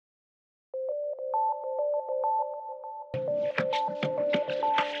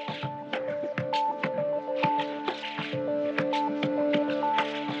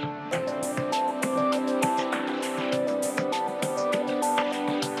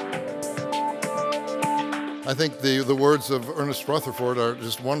I think the words of Ernest Rutherford are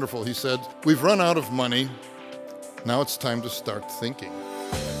just wonderful. He said, "We've run out of money. Now it's time to start thinking."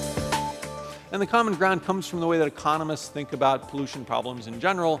 And the common ground comes from the way that economists think about pollution problems in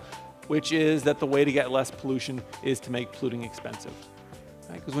general, which is that the way to get less pollution is to make polluting expensive.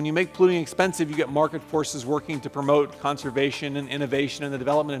 Because when you make polluting expensive, you get market forces working to promote conservation and innovation and the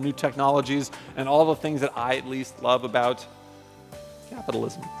development of new technologies and all the things that I at least love about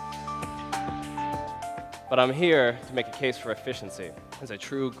capitalism. But I'm here to make a case for efficiency as a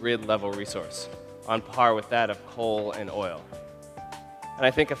true grid-level resource, on par with that of coal and oil. And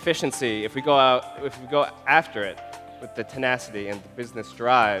I think efficiency, if we go after it with the tenacity and the business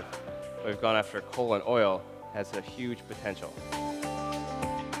drive that we've gone after coal and oil, has a huge potential.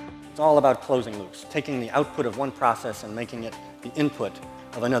 It's all about closing loops, taking the output of one process and making it the input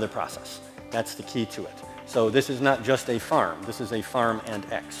of another process. That's the key to it. So this is not just a farm. This is a farm and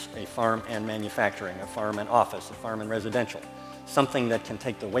X, a farm and manufacturing, a farm and office, a farm and residential. Something that can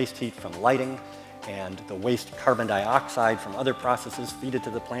take the waste heat from lighting and the waste carbon dioxide from other processes, feed it to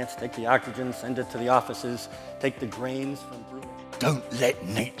the plants, take the oxygen, send it to the offices, take the grains from brewing. Don't let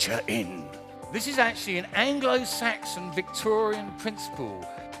nature in. This is actually an Anglo-Saxon Victorian principle,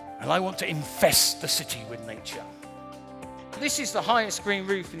 and I want to infest the city with nature. This is the highest green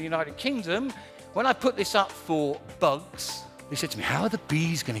roof in the United Kingdom. When I put this up for bugs, they said to me, "How are the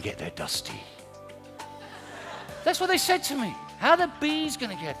bees going to get there, Dusty?" That's what they said to me. How are the bees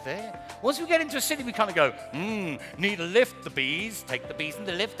going to get there? Once we get into a city, we kind of go, need a lift, the bees. Take the bees in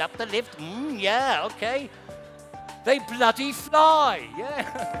the lift, up the lift. Yeah, okay. They bloody fly,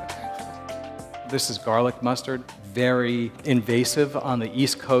 yeah. This is garlic mustard, very invasive on the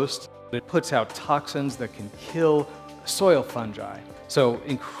East Coast. It puts out toxins that can kill soil fungi, so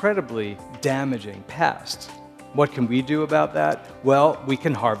incredibly damaging pests. What can we do about that? Well, we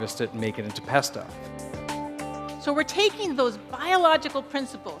can harvest it and make it into pesto. So we're taking those biological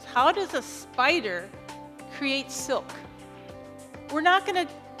principles. How does a spider create silk? We're not going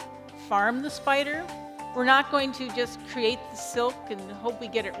to farm the spider. We're not going to just create the silk and hope we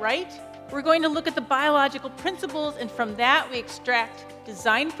get it right. We're going to look at the biological principles, and from that we extract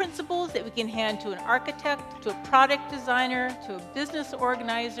design principles that we can hand to an architect, to a product designer, to a business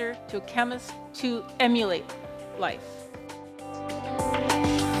organizer, to a chemist, to emulate life.